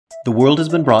The world has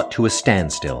been brought to a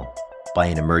standstill by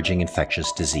an emerging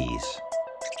infectious disease.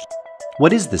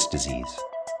 What is this disease,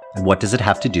 and what does it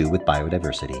have to do with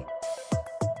biodiversity?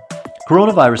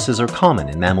 Coronaviruses are common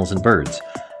in mammals and birds,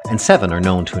 and 7 are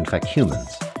known to infect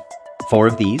humans. 4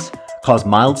 of these cause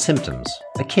mild symptoms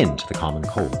akin to the common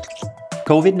cold.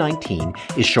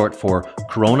 COVID-19 is short for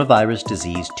Coronavirus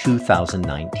Disease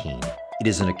 2019. It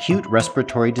is an acute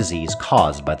respiratory disease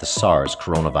caused by the SARS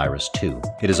coronavirus 2.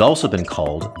 It has also been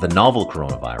called the novel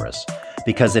coronavirus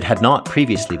because it had not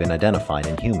previously been identified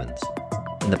in humans.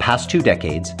 In the past 2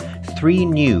 decades, 3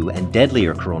 new and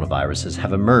deadlier coronaviruses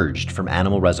have emerged from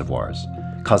animal reservoirs,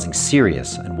 causing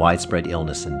serious and widespread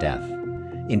illness and death.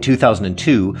 In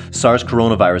 2002, SARS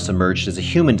coronavirus emerged as a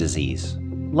human disease,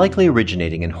 likely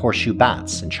originating in horseshoe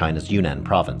bats in China's Yunnan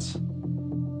province.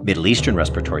 Middle Eastern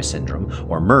Respiratory Syndrome,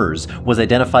 or MERS, was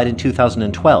identified in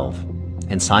 2012,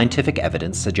 and scientific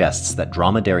evidence suggests that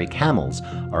dromedary camels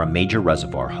are a major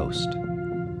reservoir host.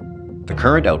 The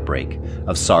current outbreak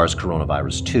of SARS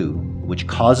coronavirus 2, which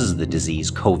causes the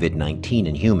disease COVID-19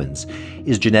 in humans,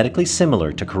 is genetically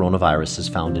similar to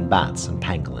coronaviruses found in bats and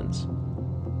pangolins.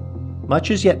 Much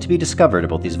is yet to be discovered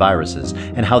about these viruses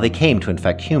and how they came to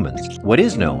infect humans. What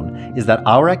is known is that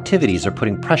our activities are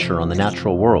putting pressure on the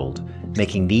natural world,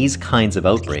 making these kinds of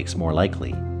outbreaks more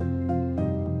likely.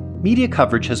 Media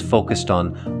coverage has focused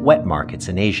on wet markets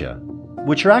in Asia,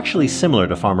 which are actually similar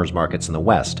to farmers' markets in the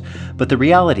West, but the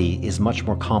reality is much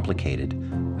more complicated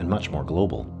and much more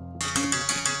global.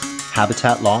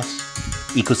 Habitat loss,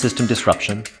 ecosystem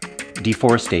disruption,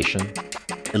 deforestation,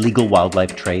 illegal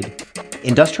wildlife trade,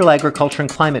 industrial agriculture and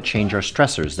climate change are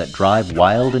stressors that drive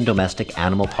wild and domestic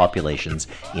animal populations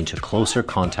into closer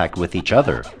contact with each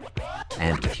other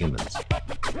and with humans.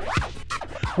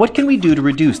 What can we do to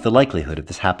reduce the likelihood of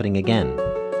this happening again?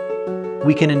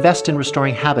 We can invest in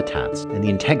restoring habitats and the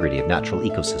integrity of natural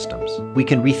ecosystems. We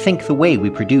can rethink the way we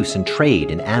produce and trade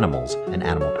in animals and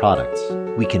animal products.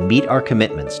 We can meet our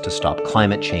commitments to stop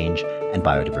climate change and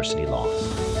biodiversity loss.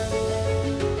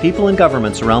 People and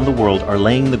governments around the world are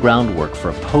laying the groundwork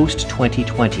for a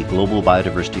post-2020 global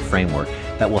biodiversity framework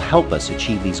that will help us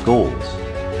achieve these goals.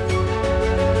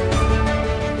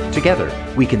 Together,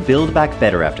 we can build back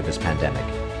better after this pandemic,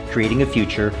 creating a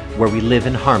future where we live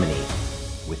in harmony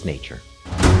with nature.